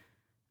baby,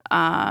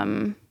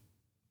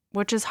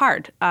 which is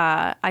hard.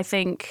 I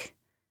think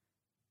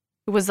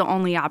it was the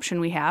only option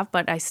we have,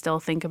 but I still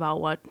think about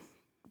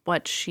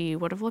what she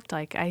would have looked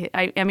like.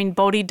 I mean,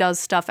 Bodhi does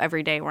stuff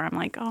every day where I'm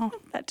like, oh,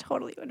 that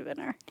totally would have been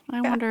her.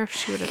 I wonder if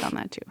she would have done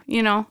that too,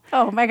 you know?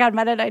 Oh my God,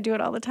 Meta and I do it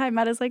all the time.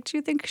 Meta's like, do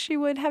you think she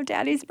would have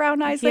daddy's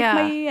brown eyes like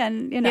me?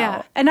 And,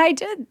 and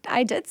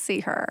I did see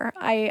her.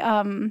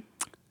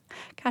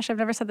 Gosh, I've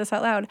never said this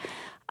out loud.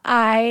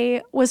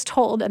 I was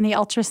told in the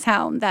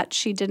ultrasound that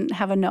she didn't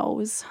have a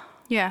nose.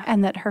 Yeah.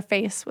 And that her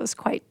face was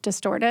quite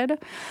distorted.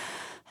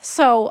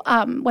 So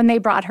when they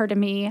brought her to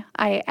me,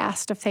 I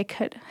asked if they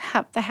could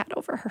have the hat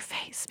over her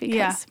face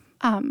because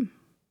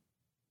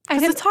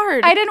it's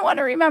hard. I didn't want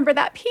to remember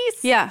that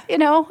piece. Yeah.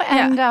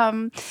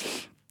 And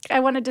I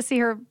wanted to see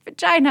her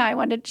vagina.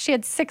 She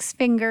had 6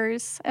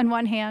 fingers in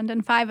one hand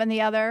and 5 in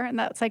the other. And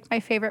that's like my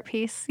favorite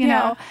piece, you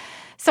know?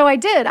 So I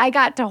did. I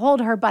got to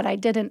hold her, but I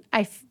didn't.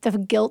 The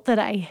guilt that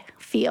I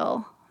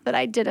feel that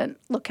I didn't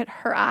look at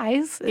her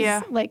eyes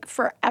is like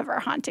forever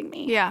haunting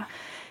me. Yeah.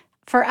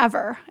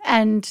 Forever.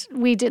 And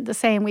we did the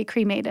same. We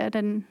cremated,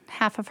 and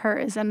half of her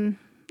is in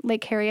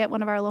Lake Harriet,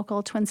 one of our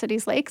local Twin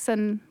Cities lakes.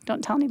 And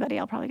don't tell anybody,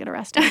 I'll probably get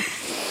arrested.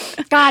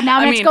 God, now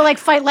I'm going to go like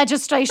fight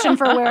legislation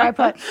for where I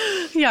put.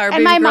 Yeah, our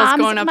baby girl's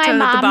going up to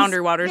the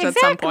Boundary Waters at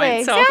some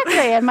point. So.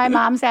 Exactly. And my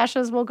mom's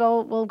ashes will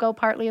go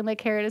partly in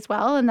Lake Harriet as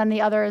well. And then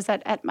the other is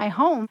at my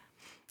home.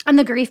 And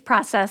the grief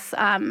process,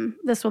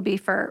 this will be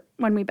for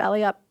when we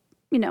belly up,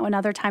 you know,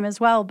 another time as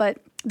well. But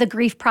the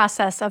grief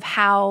process of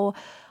how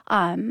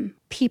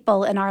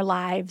people in our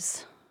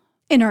lives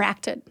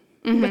interacted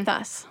with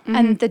us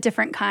and the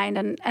different kind.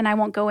 And I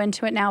won't go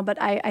into it now, but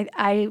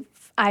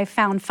I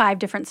found 5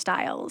 different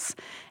styles.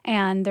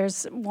 And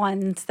there's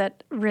ones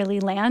that really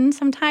land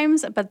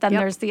sometimes, but then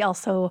there's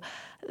also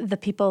the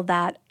people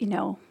that, you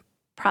know,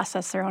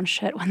 process their own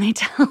shit when they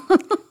tell.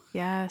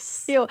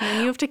 Yes.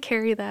 And you have to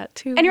carry that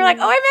too. And you're like,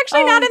 oh, I'm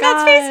actually not in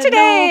that space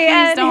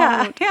today. No, please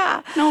don't.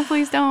 Yeah. No,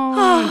 please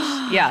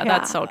don't. Yeah,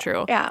 that's so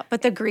true. Yeah,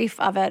 but the grief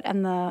of it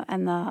and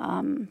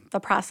the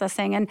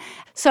processing. And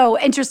so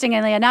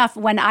interestingly enough,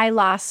 when I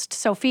lost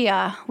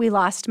Sophia, we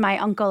lost my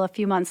uncle a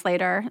few months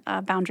later,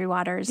 Boundary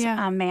Waters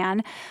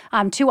man,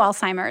 to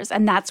Alzheimer's.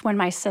 And that's when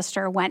my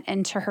sister went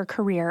into her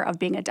career of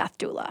being a death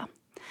doula.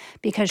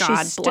 Because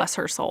God bless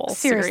her soul.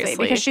 Seriously,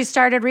 because she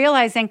started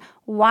realizing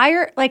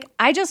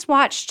I just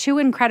watched 2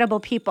 incredible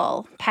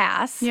people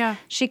pass. Yeah.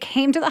 She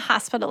came to the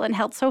hospital and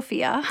held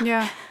Sophia.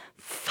 Yeah.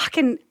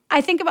 I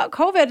think about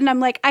COVID and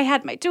I'm like, I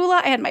had my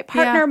doula, I had my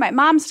partner, my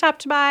mom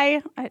stopped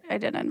by. I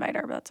didn't invite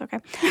her, but that's okay.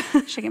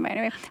 She can invite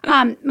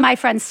anyway. My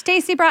friend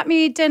Stacy brought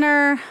me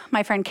dinner.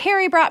 My friend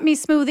Carrie brought me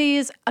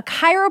smoothies. A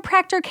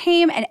chiropractor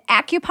came, an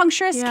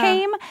acupuncturist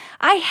came.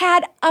 I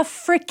had a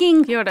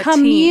freaking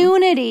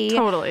community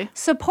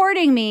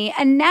supporting me.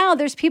 And now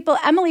there's people,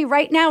 Emily,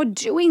 right now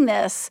doing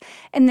this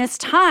in this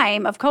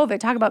time of COVID.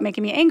 Talk about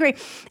making me angry.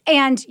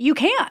 And you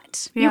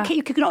can't. Yeah.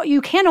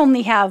 You can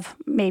only have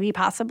maybe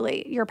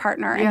possibly your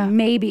partner and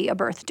maybe a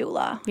birth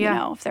doula, you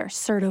know, if they're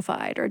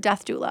certified, or a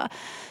death doula.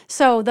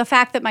 So the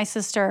fact that my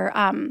sister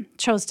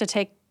chose to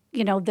take,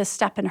 you know, this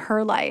step in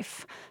her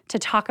life to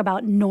talk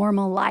about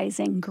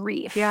normalizing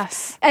grief.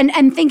 Yes.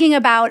 And thinking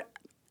about,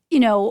 you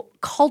know,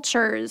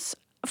 cultures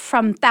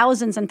from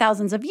thousands and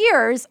thousands of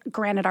years,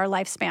 granted our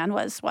lifespan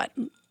was,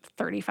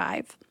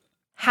 35,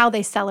 how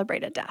they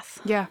celebrated death.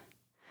 Yeah.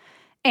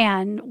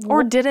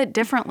 Or did it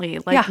differently.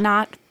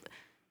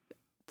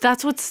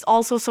 That's what's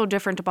also so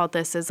different about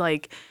this is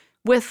like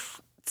with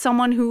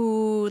someone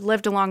who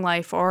lived a long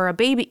life, or a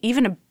baby,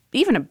 even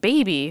a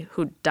baby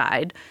who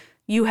died,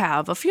 you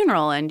have a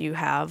funeral and you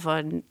have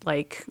a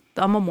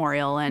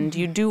memorial and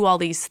you do all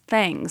these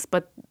things.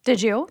 But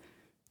did you?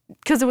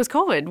 Because it was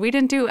COVID. We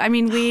didn't do,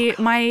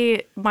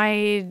 my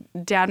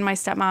dad and my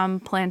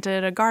stepmom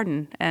planted a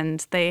garden,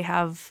 and they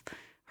have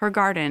her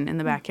garden in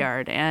the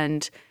backyard,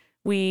 and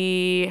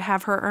we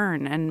have her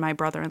urn, and my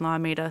brother-in-law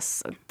made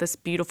us this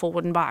beautiful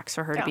wooden box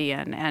for her to be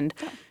in. And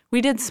we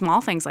did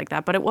small things like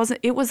that, but it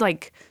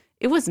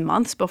was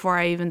months before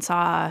I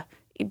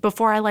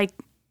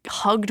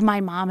hugged my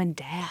mom and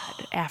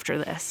dad after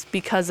this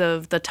because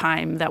of the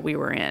time that we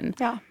were in.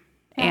 Yeah.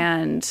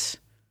 And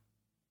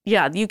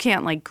you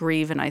can't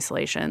grieve in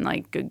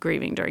isolation,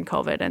 grieving during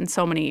COVID. And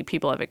so many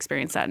people have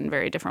experienced that in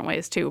very different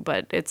ways too.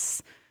 But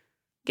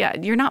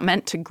you're not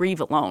meant to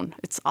grieve alone.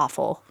 It's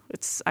awful.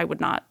 I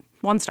would not,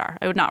 1 star.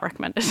 I would not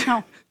recommend it.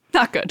 No.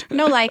 Not good.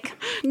 No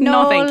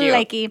No thank you.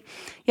 Likey.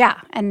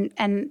 Yeah.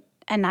 And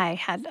I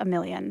had a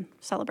million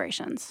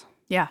celebrations.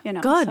 Yeah. You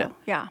know, good. So,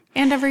 yeah.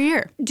 And every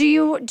year. Do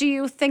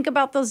you think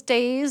about those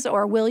days,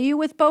 or will you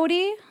with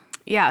Bodhi?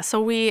 Yeah.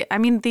 So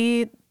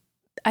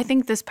I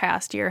think this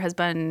past year has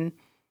been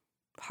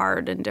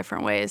hard in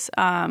different ways.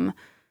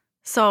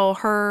 So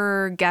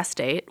her guest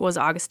date was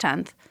August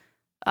 10th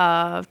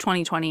of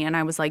 2020, and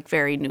I was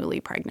very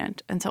newly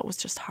pregnant. And so it was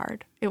just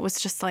hard. It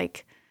was just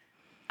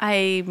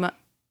I'm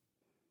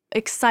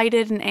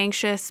excited and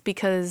anxious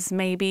because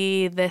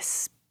maybe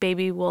this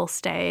baby will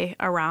stay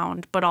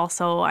around, but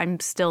also I'm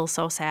still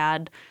so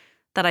sad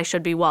that I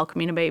should be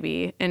welcoming a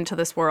baby into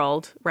this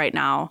world right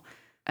now.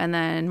 And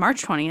then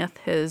March 20th,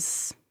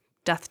 his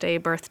death day,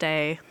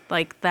 birthday,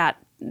 that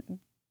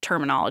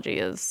terminology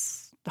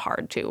is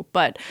hard too.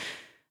 But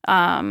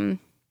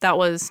that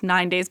was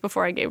 9 days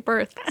before I gave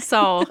birth.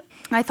 So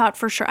I thought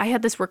for sure, I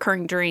had this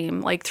recurring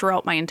dream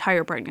throughout my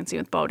entire pregnancy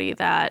with Bodhi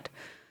that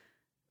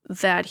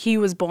he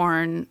was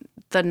born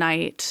the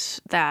night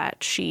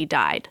that she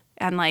died.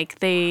 And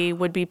they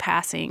would be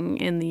passing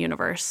in the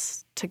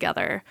universe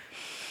together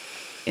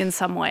in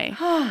some way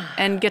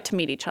and get to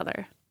meet each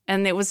other.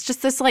 And it was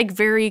just this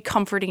very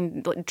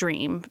comforting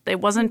dream. It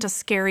wasn't a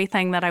scary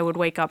thing that I would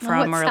wake up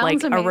from or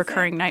amazing. A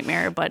recurring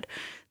nightmare, but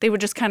they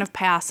would just kind of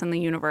pass in the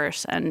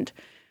universe. And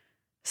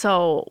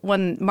So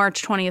when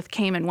March 20th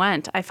came and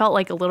went, I felt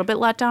like a little bit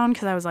let down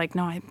because I was like,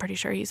 no, I'm pretty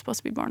sure he's supposed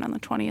to be born on the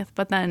 20th.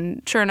 But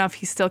then sure enough,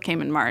 he still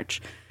came in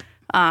March.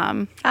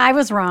 I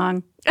was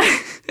wrong.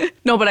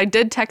 No, but I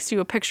did text you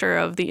a picture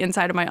of the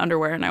inside of my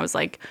underwear and I was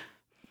like,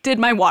 did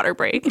my water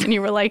break? And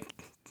you were like,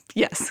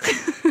 yes.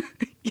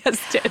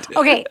 Yes, did.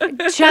 Okay,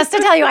 just to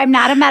tell you, I'm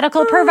not a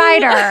medical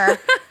provider.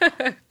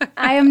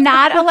 I am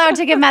not allowed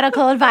to give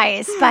medical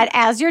advice. But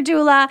as your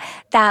doula,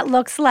 that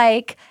looks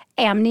like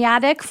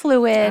amniotic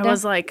fluid. I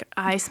was like,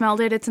 I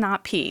smelled it. It's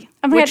not pee.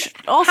 Oh my Which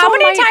God. also How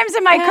many might times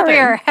in my happen.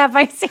 career have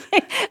I seen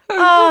it?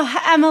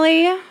 Oh,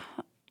 Emily,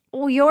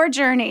 your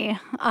journey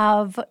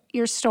of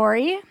your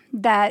story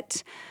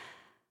that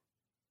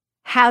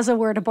has a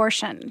word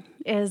abortion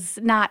is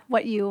not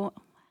what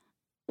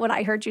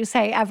I heard you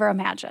say ever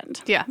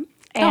imagined. Yeah.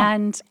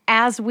 And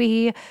as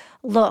we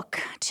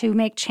look to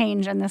make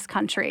change in this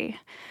country,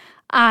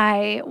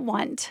 I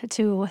want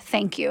to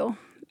thank you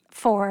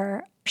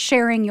for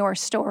sharing your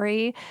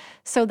story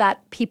so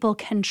that people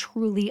can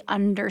truly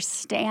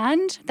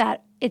understand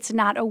that it's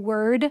not a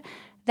word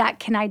that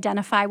can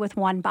identify with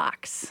one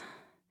box.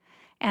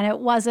 And it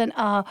wasn't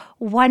a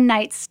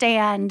one-night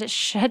stand,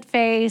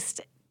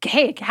 shit-faced,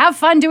 hey, have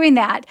fun doing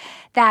that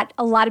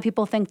a lot of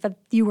people think that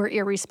you were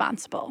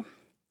irresponsible.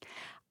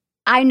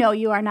 I know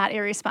you are not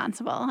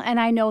irresponsible, and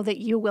I know that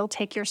you will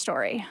take your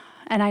story,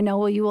 and I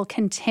know you will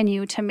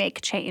continue to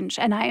make change.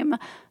 And I am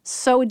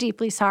so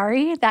deeply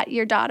sorry that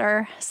your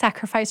daughter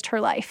sacrificed her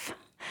life.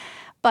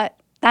 But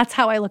that's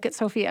how I look at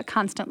Sophia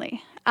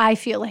constantly. I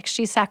feel like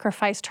she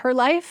sacrificed her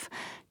life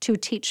to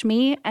teach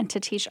me and to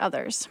teach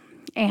others.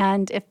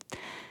 And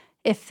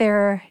if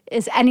there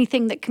is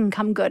anything that can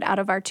come good out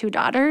of our two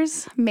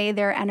daughters, may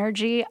their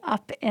energy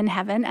up in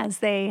heaven as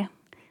they...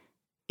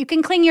 You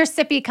can clean your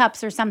sippy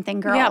cups or something,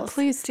 girls. Yeah,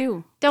 please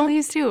do.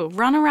 Please do.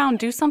 Run around.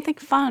 Do something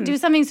fun. Do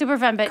something super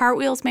fun, but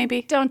cartwheels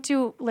maybe. Don't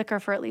do liquor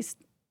for at least...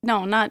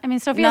 No, not... I mean,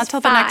 Sophia's not till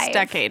 5. the next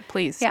decade,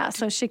 please. Yeah,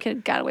 so she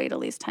gotta wait at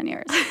least 10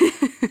 years.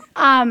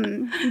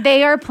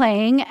 They are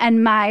playing,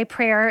 and my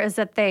prayer is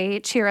that they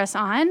cheer us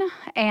on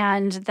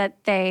and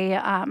that they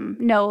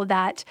know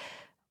that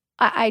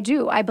I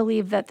do. I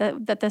believe that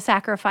the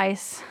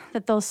sacrifice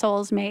that those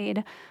souls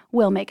made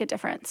will make a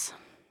difference.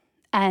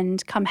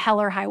 And come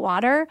hell or high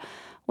water,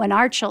 when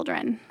our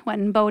children,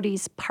 when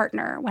Bodhi's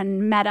partner,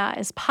 when Meta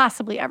is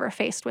possibly ever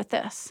faced with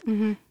this,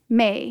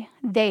 may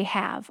they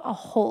have a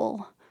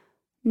whole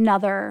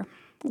another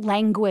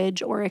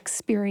language or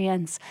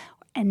experience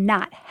and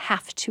not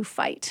have to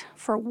fight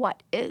for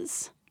what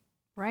is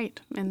right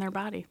in their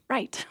body.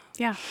 Right.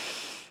 Yeah.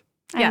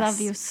 I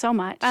love you so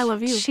much. I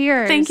love you.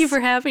 Cheers. Thank you for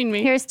having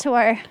me. Here's to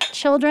our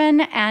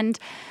children and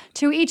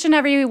to each and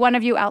every one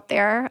of you out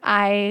there.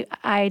 I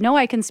know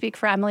I can speak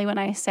for Emily when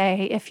I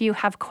say if you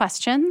have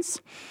questions,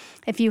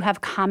 if you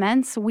have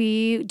comments,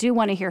 we do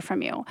want to hear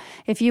from you.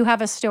 If you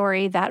have a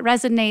story that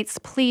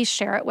resonates, please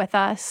share it with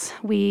us.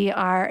 We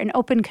are an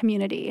open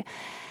community.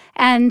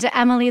 And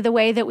Emily, the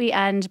way that we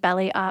end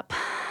Belly Up,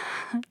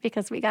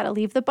 because we got to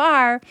leave the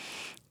bar,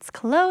 it's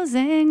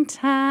closing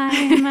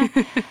time.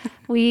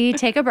 We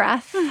take a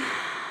breath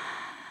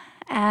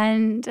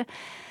and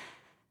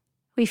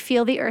we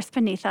feel the earth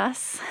beneath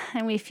us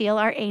and we feel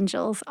our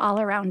angels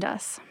all around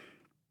us.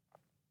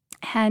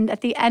 And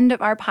at the end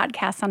of our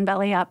podcast on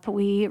Belly Up,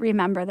 we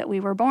remember that we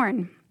were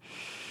born.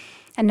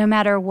 And no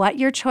matter what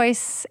your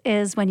choice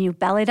is when you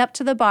bellied up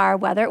to the bar,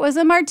 whether it was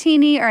a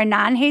martini or a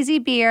non-hazy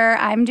beer,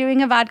 I'm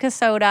doing a vodka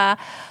soda,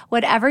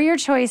 whatever your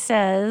choice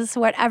is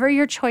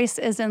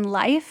in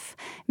life,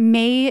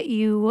 may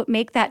you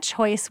make that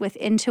choice with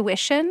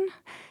intuition.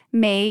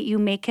 May you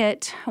make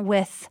it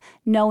with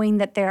knowing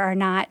that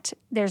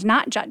there's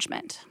not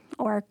judgment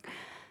or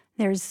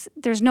there's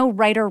no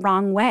right or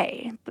wrong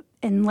way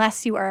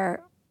unless you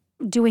are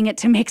doing it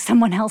to make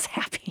someone else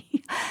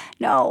happy.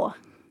 No.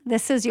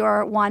 This is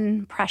your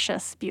one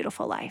precious,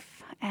 beautiful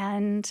life,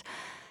 and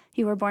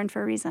you were born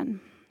for a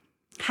reason.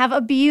 Have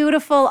a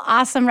beautiful,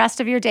 awesome rest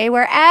of your day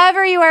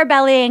wherever you are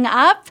bellying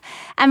up.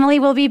 Emily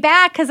will be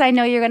back because I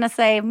know you're going to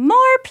say,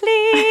 more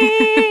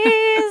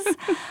please.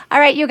 All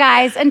right, you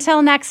guys,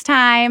 until next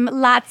time,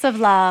 lots of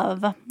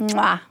love.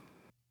 Mwah.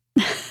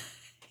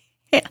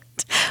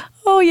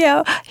 Oh,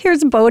 yeah,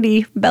 here's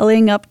Bodhi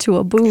bellying up to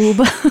a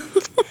boob.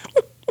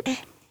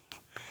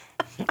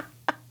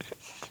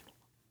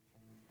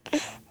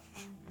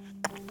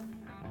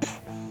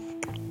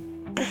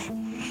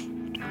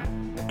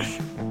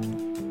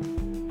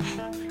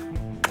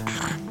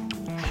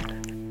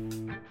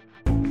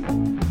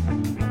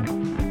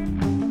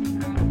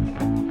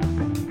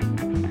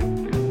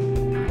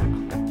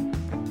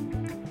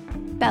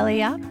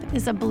 Belly Up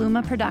is a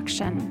Bluma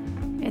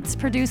production. It's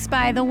produced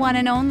by the one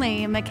and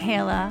only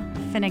Michaela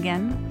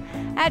Finnegan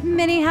at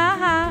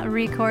Minnehaha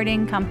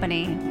Recording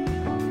Company.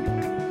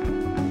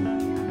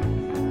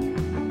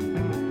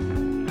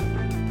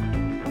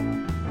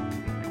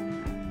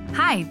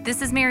 Hi,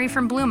 this is Mary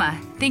from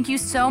Bluma. Thank you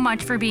so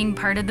much for being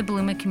part of the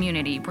Bluma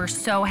community. We're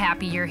so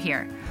happy you're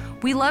here.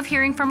 We love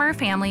hearing from our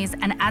families,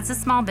 and as a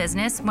small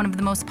business, one of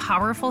the most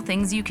powerful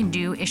things you can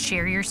do is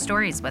share your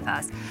stories with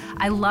us.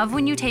 I love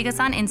when you take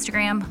us on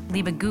Instagram,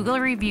 leave a Google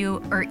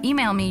review, or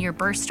email me your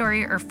birth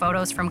story or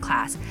photos from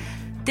class.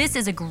 This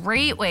is a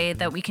great way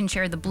that we can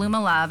share the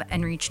Blooma love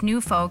and reach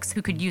new folks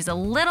who could use a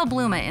little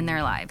Blooma in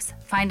their lives.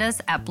 Find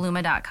us at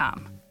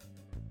blooma.com.